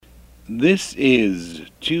This is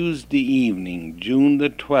Tuesday evening, June the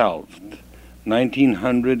 12th,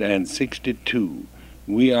 1962.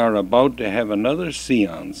 We are about to have another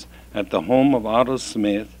seance at the home of Otto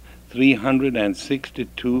Smith,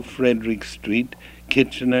 362 Frederick Street,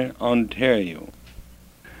 Kitchener, Ontario.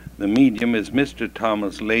 The medium is Mr.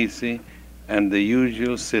 Thomas Lacey, and the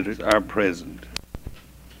usual sitters are present.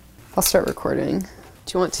 I'll start recording. Do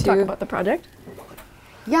you want to talk about the project?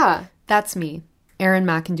 Yeah, that's me, Erin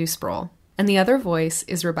McIndoe-Sproul, and the other voice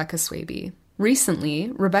is Rebecca Swaby.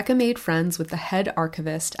 Recently, Rebecca made friends with the head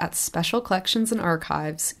archivist at Special Collections and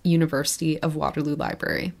Archives, University of Waterloo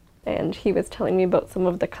Library. And he was telling me about some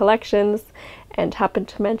of the collections and happened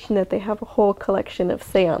to mention that they have a whole collection of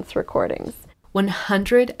seance recordings.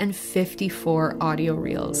 154 audio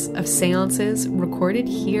reels of seances recorded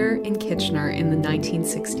here in Kitchener in the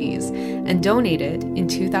 1960s and donated in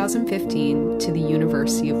 2015 to the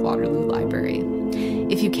University of Waterloo Library.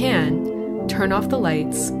 If you can, turn off the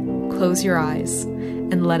lights, close your eyes,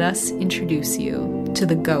 and let us introduce you to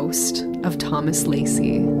the ghost of Thomas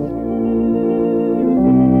Lacey.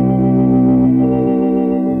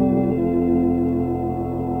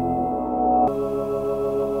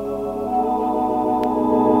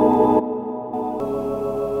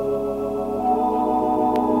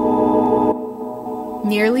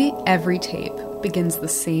 Nearly every tape begins the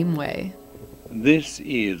same way. This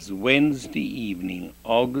is Wednesday evening,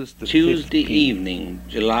 August the Tuesday 15th. Evening,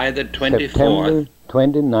 July the 24th. September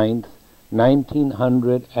 29th,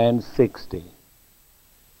 1960.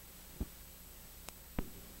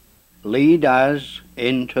 Lead us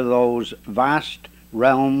into those vast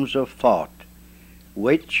realms of thought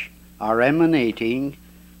which are emanating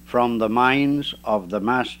from the minds of the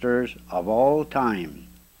masters of all time.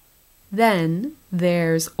 Then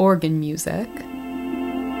there's organ music.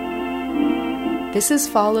 This is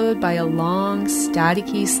followed by a long,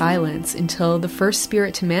 staticky silence until the first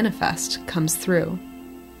spirit to manifest comes through.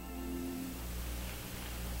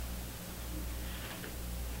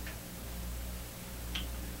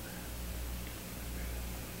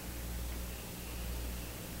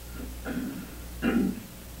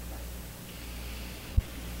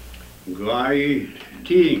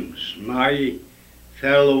 Greetings, my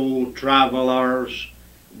fellow travelers,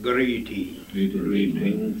 greetings.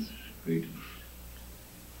 Greetings.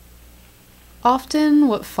 Often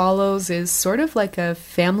what follows is sort of like a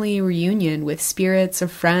family reunion with spirits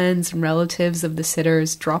of friends and relatives of the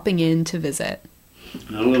sitters dropping in to visit.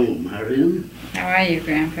 Hello, Marion. How are you,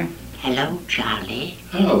 Grandpa? Hello, Charlie.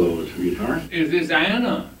 Hello, sweetheart. Is this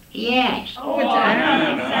Anna? Yes. Oh, it's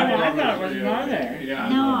Anna. I thought it was Mother.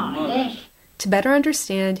 No, this. To better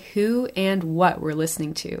understand who and what we're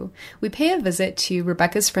listening to, we pay a visit to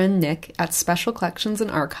Rebecca's friend Nick at Special Collections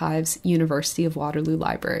and Archives, University of Waterloo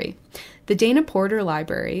Library. The Dana Porter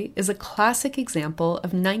Library is a classic example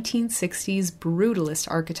of 1960s brutalist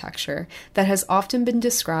architecture that has often been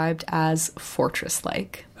described as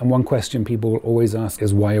fortress-like. And one question people always ask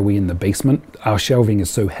is, why are we in the basement? Our shelving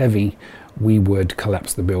is so heavy, we would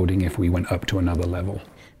collapse the building if we went up to another level.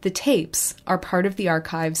 The tapes are part of the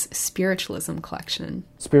archive's spiritualism collection.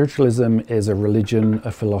 Spiritualism is a religion,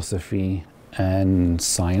 a philosophy, and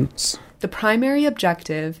science. The primary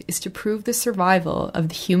objective is to prove the survival of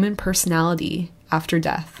the human personality after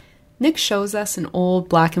death. Nick shows us an old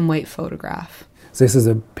black and white photograph. So this is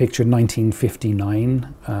a picture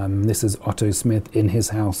 1959. This is Otto Smith in his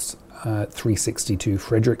house, 362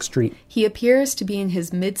 Frederick Street. He appears to be in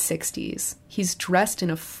his mid-60s. He's dressed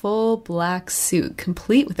in a full black suit,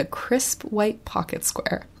 complete with a crisp white pocket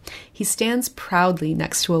square. He stands proudly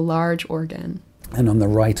next to a large organ. And on the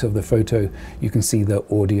right of the photo, you can see the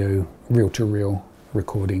audio reel-to-reel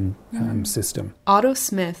recording system. Otto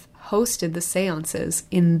Smith hosted the seances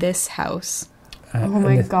in this house. Oh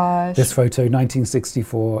my gosh. This photo,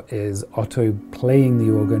 1964, is Otto playing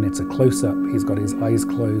the organ. It's a close-up. He's got his eyes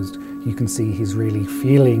closed. You can see he's really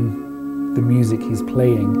feeling the music he's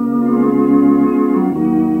playing.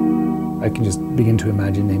 I can just begin to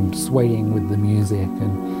imagine him swaying with the music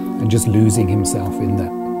and just losing himself in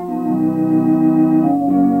that.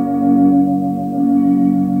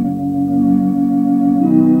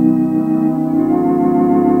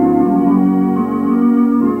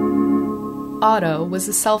 Otto was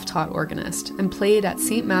a self-taught organist and played at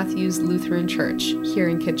St. Matthew's Lutheran Church here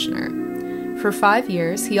in Kitchener. For 5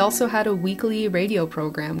 years, he also had a weekly radio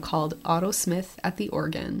program called Otto Smith at the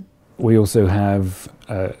Organ. We also have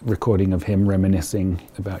a recording of him reminiscing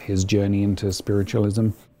about his journey into spiritualism.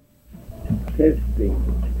 Testing.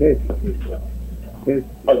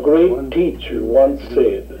 A great teacher once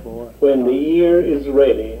said, "When the ear is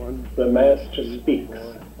ready, the master speaks."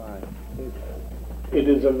 It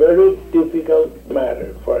is a very difficult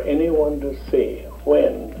matter for anyone to say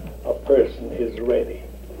when a person is ready.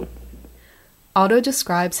 Otto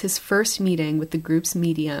describes his first meeting with the group's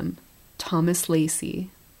medium, Thomas Lacey.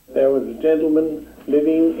 There was a gentleman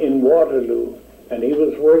living in Waterloo, and he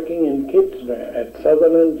was working in Kitchener at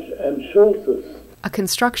Sutherland and Schultz's, a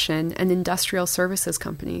construction and industrial services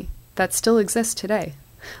company that still exists today.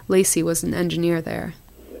 Lacey was an engineer there.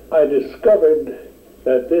 I discovered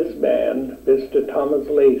that this man, Mr. Thomas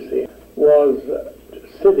Lacey, was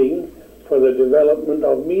sitting for the development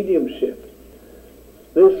of mediumship.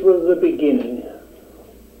 This was the beginning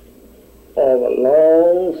of a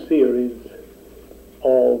long series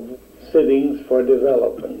of sittings for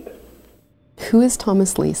development. Who is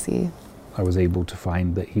Thomas Lacey? I was able to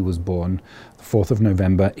find that he was born the 4th of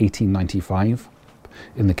November 1895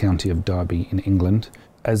 in the county of Derby in England.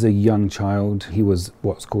 As a young child, he was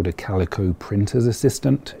what's called a calico printer's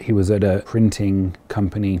assistant. He was at a printing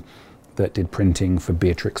company that did printing for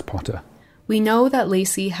Beatrix Potter. We know that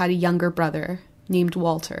Lacey had a younger brother named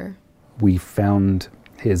Walter. We found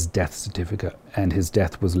his death certificate, and his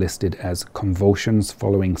death was listed as convulsions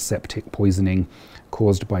following septic poisoning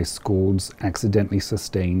caused by scalds accidentally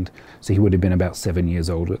sustained. So he would have been about 7 years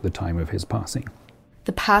old at the time of his passing.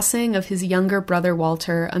 The passing of his younger brother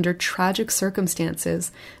Walter under tragic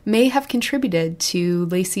circumstances may have contributed to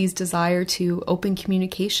Lacey's desire to open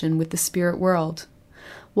communication with the spirit world.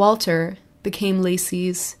 Walter became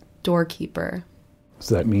Lacey's doorkeeper.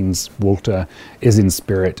 So that means Walter is in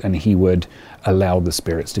spirit, and he would allow the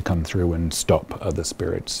spirits to come through and stop other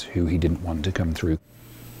spirits who he didn't want to come through.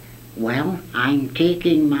 Well, I'm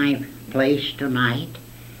taking my place tonight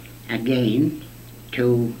again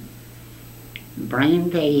to bring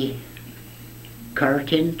the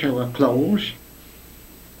curtain to a close.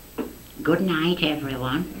 Good night,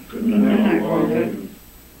 everyone. Good night.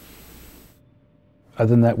 Other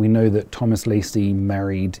than that, we know that Thomas Lacey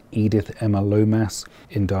married Edith Emma Lomas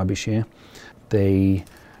in Derbyshire. They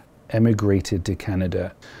emigrated to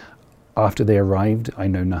Canada. After they arrived, I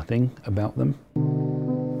know nothing about them,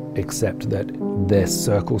 except that their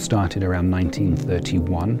circle started around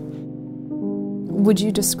 1931. Would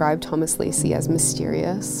you describe Thomas Lacey as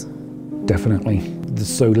mysterious? Definitely.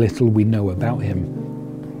 There's so little we know about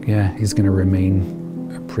him. Yeah, he's going to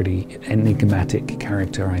remain a pretty enigmatic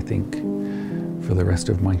character, I think, for the rest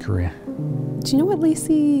of my career. Do you know what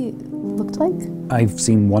Lacey looked like? I've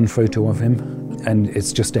seen one photo of him, and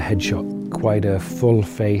it's just a headshot. Quite a full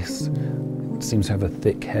face, seems to have a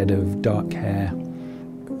thick head of dark hair,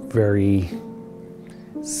 very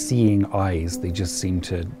seeing eyes. They just seem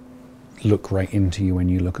to look right into you when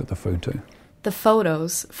you look at the photo. The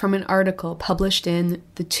photos from an article published in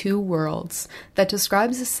The Two Worlds that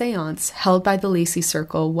describes a seance held by the Lacey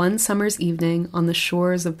Circle one summer's evening on the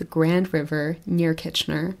shores of the Grand River near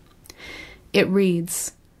Kitchener. It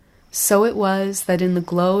reads, "So it was that in the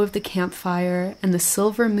glow of the campfire and the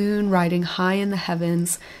silver moon riding high in the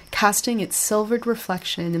heavens, casting its silvered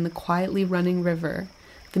reflection in the quietly running river,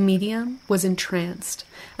 the medium was entranced,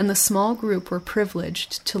 and the small group were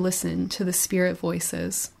privileged to listen to the spirit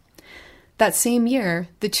voices." That same year,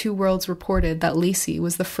 The Two Worlds reported that Lacey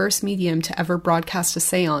was the first medium to ever broadcast a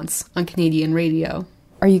seance on Canadian radio.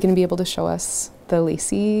 Are you going to be able to show us the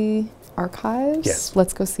Lacey archives? Yes.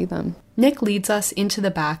 Let's go see them. Nick leads us into the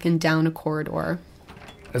back and down a corridor.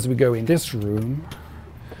 As we go in this room,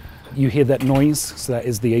 you hear that noise, so that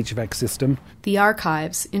is the HVAC system. The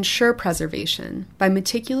archives ensure preservation by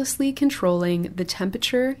meticulously controlling the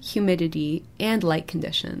temperature, humidity, and light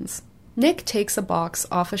conditions. Nick takes a box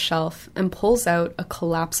off a shelf and pulls out a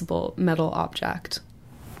collapsible metal object.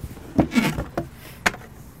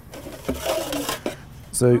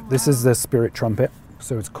 So this is the spirit trumpet.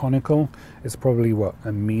 So it's conical. It's probably,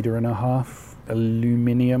 1.5 meters.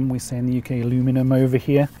 Aluminium, we say in the UK, aluminum over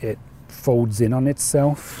here. It folds in on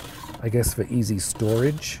itself, I guess for easy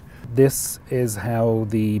storage. This is how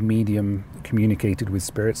the medium communicated with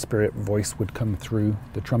spirit. Spirit voice would come through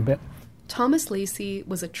the trumpet. Thomas Lacey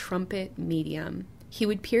was a trumpet medium. He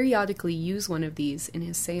would periodically use one of these in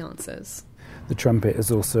his seances. The trumpet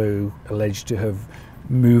is also alleged to have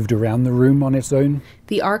moved around the room on its own.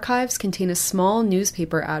 The archives contain a small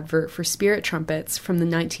newspaper advert for spirit trumpets from the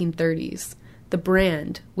 1930s. The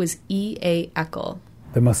brand was E.A. Eckel.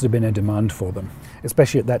 There must have been a demand for them,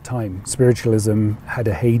 especially at that time. Spiritualism had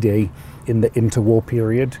a heyday in the interwar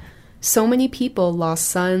period. So many people lost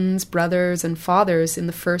sons, brothers, and fathers in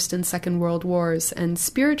the First and Second World Wars, and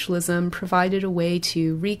spiritualism provided a way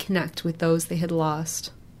to reconnect with those they had lost.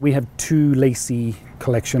 We have two Lacey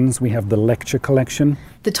collections. We have the lecture collection.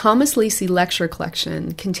 The Thomas Lacey Lecture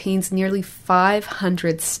Collection contains nearly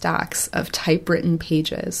 500 stacks of typewritten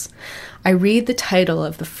pages. I read the title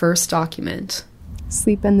of the first document.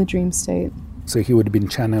 Sleep in the Dream State. So he would have been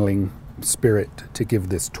channeling spirit to give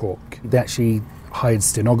this talk. They actually hired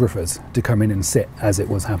stenographers to come in and sit as it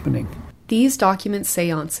was happening. These document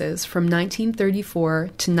seances from 1934 to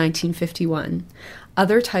 1951.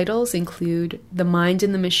 Other titles include The Mind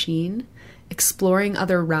in the Machine, Exploring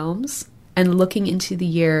Other Realms, and Looking into the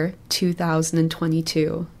Year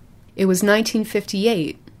 2022. It was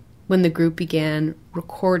 1958 when the group began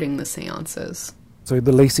recording the seances. So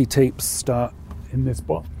the Lacey tapes start in this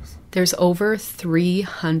box. There's over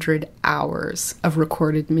 300 hours of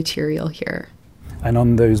recorded material here. And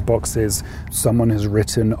on those boxes, someone has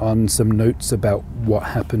written on some notes about what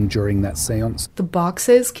happened during that seance. The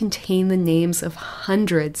boxes contain the names of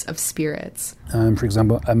hundreds of spirits. For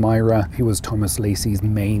example, Amira, who was Thomas Lacey's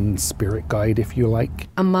main spirit guide, if you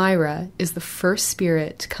like. Amira is the first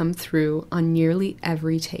spirit to come through on nearly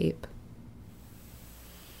every tape.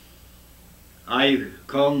 I've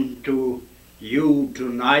come to you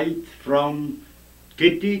tonight from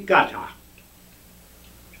Kittigata.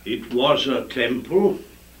 It was a temple,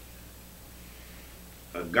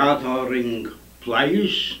 a gathering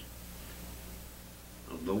place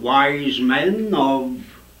of the wise men of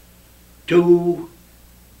 2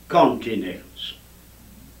 continents.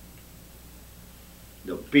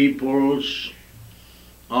 The peoples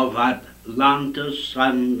of Atlantis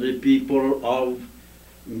and the people of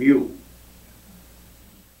Mu.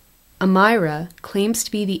 Amira claims to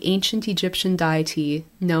be the ancient Egyptian deity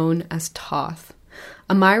known as Thoth.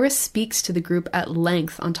 Amira speaks to the group at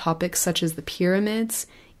length on topics such as the pyramids,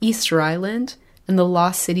 Easter Island, and the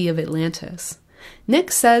lost city of Atlantis.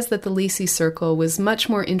 Nick says that the Lacey Circle was much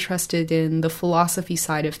more interested in the philosophy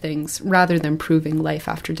side of things rather than proving life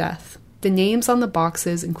after death. The names on the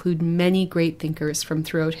boxes include many great thinkers from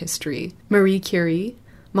throughout history: Marie Curie,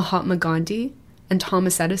 Mahatma Gandhi, and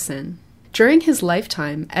Thomas Edison. During his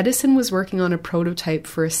lifetime, Edison was working on a prototype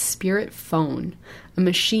for a spirit phone, a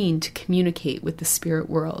machine to communicate with the spirit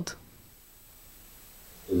world.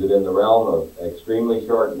 Is it in the realm of extremely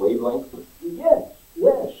short wavelengths? Yes,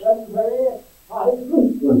 and very high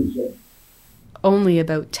frequency. Only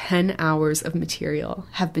about 10 hours of material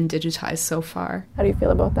have been digitized so far. How do you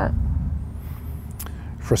feel about that?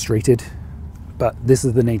 Frustrated. But this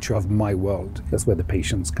is the nature of my world. That's where the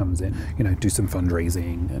patience comes in. Do some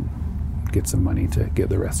fundraising and get some money to get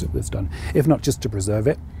the rest of this done. If not, just to preserve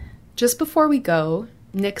it. Just before we go,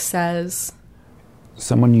 Nick says,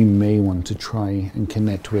 someone you may want to try and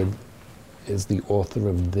connect with is the author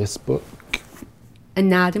of this book,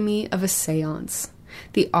 Anatomy of a Seance.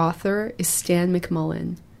 The author is Stan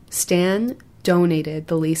McMullen. Stan donated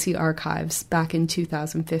the Lacey Archives back in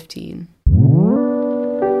 2015.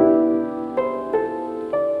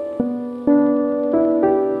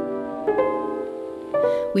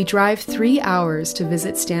 We drive 3 hours to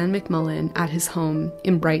visit Stan McMullen at his home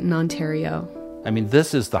in Brighton, Ontario. I mean,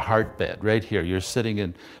 this is the heartbed right here. You're sitting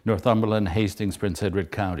in Northumberland, Hastings, Prince Edward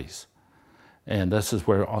counties. And this is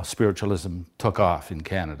where all spiritualism took off in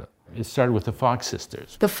Canada. It started with the Fox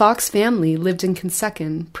sisters. The Fox family lived in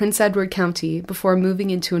Consecon, Prince Edward County, before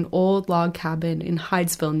moving into an old log cabin in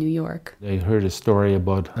Hydesville, New York. They heard a story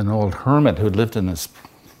about an old hermit who lived in this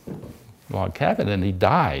log cabin, and he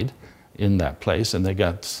died in that place, and they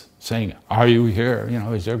got saying, "Are you here?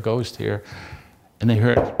 Is there a ghost here?" And they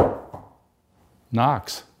heard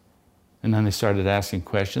knocks. And then they started asking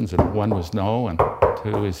questions, and one was no, and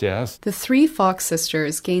two was yes. The 3 Fox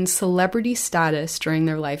sisters gained celebrity status during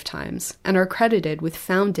their lifetimes and are credited with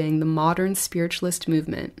founding the modern spiritualist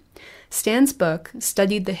movement. Stan's book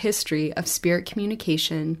studied the history of spirit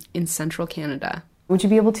communication in central Canada. Would you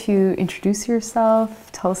be able to introduce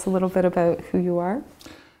yourself, tell us a little bit about who you are?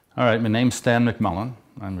 All right, my name's Stan McMullen.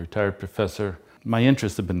 I'm a retired professor. My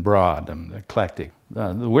interests have been broad. I'm eclectic.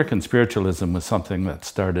 The work in spiritualism was something that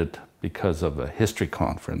started because of a history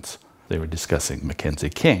conference. They were discussing Mackenzie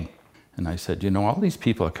King. And I said, all these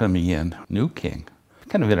people are coming in, new king.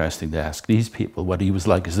 Kind of interesting to ask these people what he was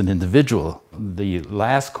like as an individual. The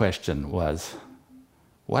last question was,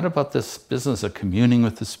 what about this business of communing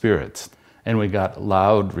with the spirits? And we got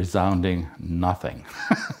loud, resounding nothing.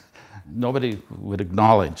 Nobody would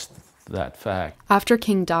acknowledge that fact. After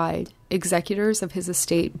King died, executors of his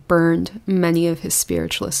estate burned many of his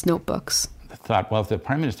spiritualist notebooks. I thought, well, if the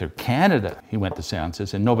Prime Minister of Canada, he went to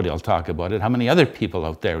seances and nobody will talk about it, how many other people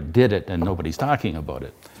out there did it and nobody's talking about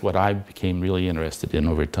it? What I became really interested in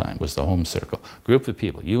over time was the home circle. Group of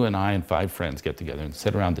people, you and I and 5 friends get together and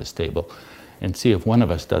sit around this table and see if one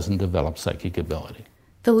of us doesn't develop psychic ability.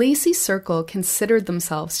 The Lacey Circle considered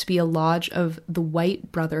themselves to be a lodge of the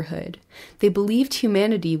White Brotherhood. They believed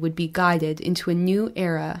humanity would be guided into a new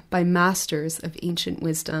era by masters of ancient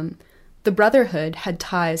wisdom. The Brotherhood had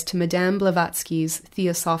ties to Madame Blavatsky's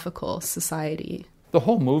Theosophical Society. The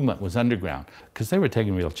whole movement was underground because they were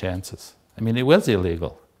taking real chances. I mean, it was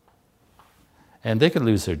illegal. And they could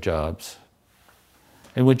lose their jobs.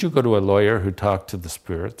 And would you go to a lawyer who talked to the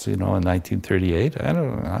spirits, in 1938?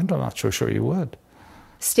 I'm not so sure you would.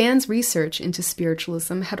 Stan's research into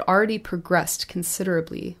spiritualism had already progressed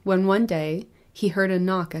considerably when one day he heard a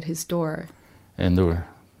knock at his door. And there were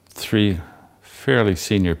 3 fairly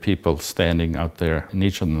senior people standing out there, and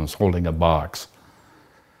each of them was holding a box.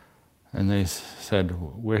 And they said,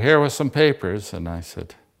 "We're here with some papers." And I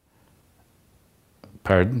said,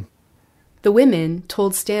 "Pardon?" The women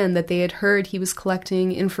told Stan that they had heard he was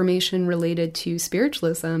collecting information related to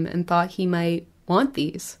spiritualism and thought he might want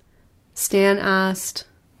these. Stan asked,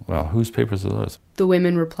 "Well, whose papers are those?" The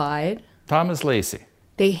women replied, "Thomas Lacey."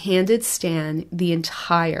 They handed Stan the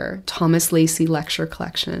entire Thomas Lacey lecture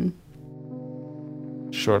collection.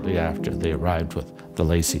 Shortly after, they arrived with the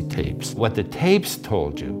Lacey tapes. What the tapes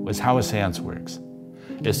told you was how a seance works.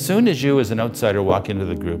 As soon as you, as an outsider, walk into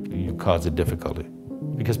the group, you cause a difficulty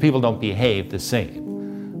because people don't behave the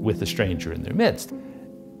same with the stranger in their midst.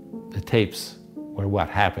 The tapes were what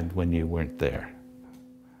happened when you weren't there.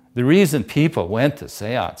 The reason people went to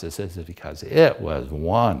seances is because it was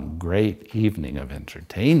one great evening of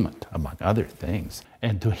entertainment, among other things.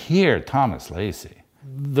 And to hear Thomas Lacey,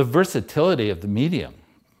 the versatility of the medium,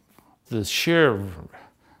 the sheer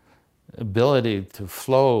ability to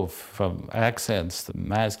flow from accents to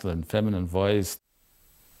masculine, feminine voice.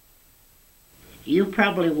 You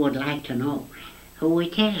probably would like to know who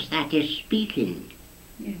it is that is speaking.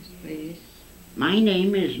 Yes, please. My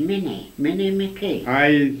name is Minnie McKay.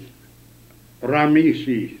 I,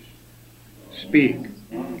 Ramesses, speak.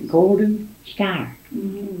 Golden Star.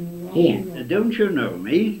 Here. Don't you know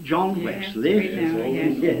me? John Wesley?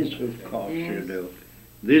 Yes, of course you do.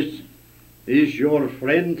 This is your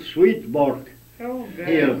friend Sweetborg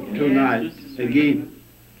here tonight again.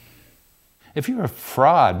 If you're a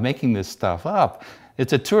fraud making this stuff up,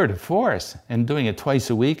 it's a tour de force, and doing it twice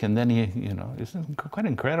a week, and then it's quite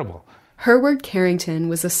incredible. Herward Carrington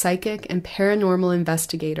was a psychic and paranormal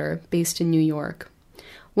investigator based in New York.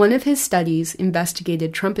 One of his studies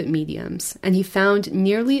investigated trumpet mediums, and he found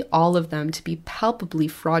nearly all of them to be palpably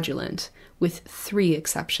fraudulent, with 3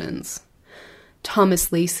 exceptions.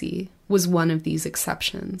 Thomas Lacey was one of these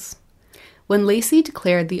exceptions. When Lacey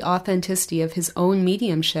declared the authenticity of his own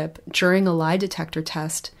mediumship during a lie detector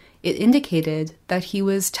test, it indicated that he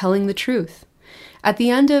was telling the truth. At the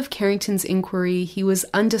end of Carrington's inquiry, he was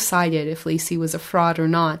undecided if Lacey was a fraud or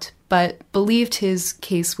not, but believed his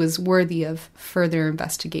case was worthy of further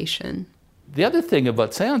investigation. The other thing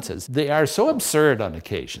about seances, they are so absurd on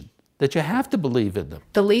occasion that you have to believe in them.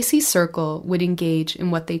 The Lacey Circle would engage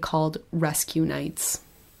in what they called rescue nights.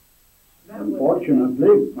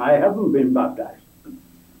 Unfortunately, I haven't been baptized.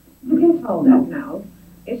 Forget all that now.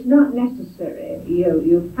 It's not necessary.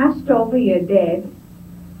 You've passed over your dead,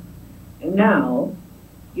 and now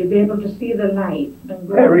you'll be able to see the light. And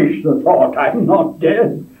Perish the thought, I'm not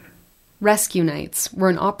dead. Rescue nights were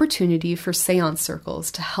an opportunity for seance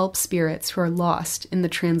circles to help spirits who are lost in the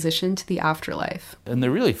transition to the afterlife. And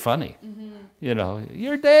they're really funny. Mm-hmm.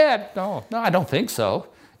 You're dead. No, I don't think so.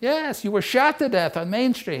 Yes, you were shot to death on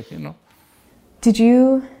Main Street, Did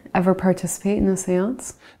you ever participate in a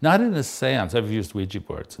seance? Not in a seance. I've used Ouija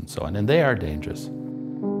boards and so on, and they are dangerous.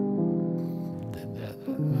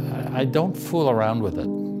 I don't fool around with it.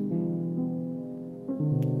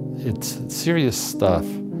 It's serious stuff,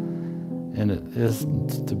 and it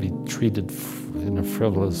isn't to be treated in a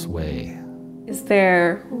frivolous way. Is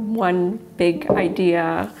there one big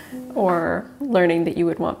idea or learning that you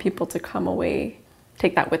would want people to come away,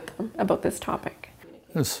 take that with them about this topic?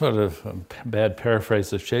 It's sort of a bad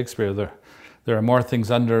paraphrase of Shakespeare. There are more things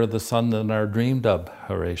under the sun than are dreamed of,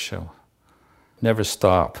 Horatio. Never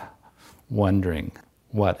stop wondering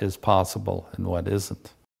what is possible and what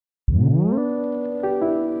isn't.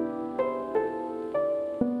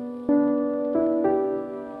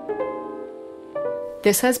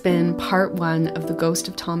 This has been part 1 of The Ghost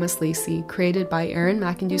of Thomas Lacey, created by Aaron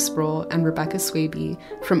McIndoe-Sproul and Rebecca Swaby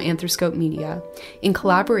from Anthoscope Media, in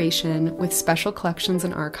collaboration with Special Collections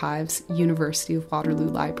and Archives, University of Waterloo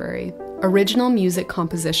Library. Original music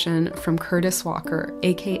composition from Curtis Walker,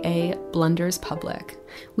 aka Blunders Public.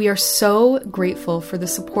 We are so grateful for the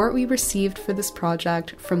support we received for this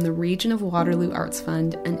project from the Region of Waterloo Arts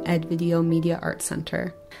Fund and Ed Video Media Arts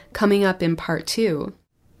Center. Coming up in part 2.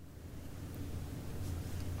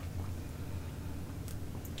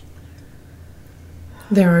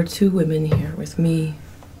 There are 2 women here with me.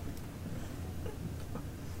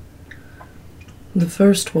 The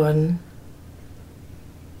first one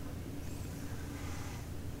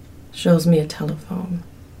shows me a telephone.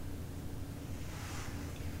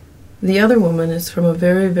 The other woman is from a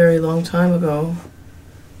very, very long time ago.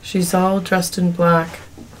 She's all dressed in black,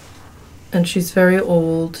 and she's very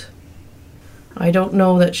old. I don't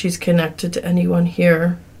know that she's connected to anyone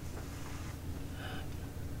here.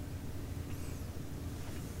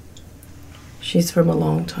 She's from a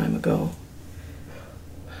long time ago.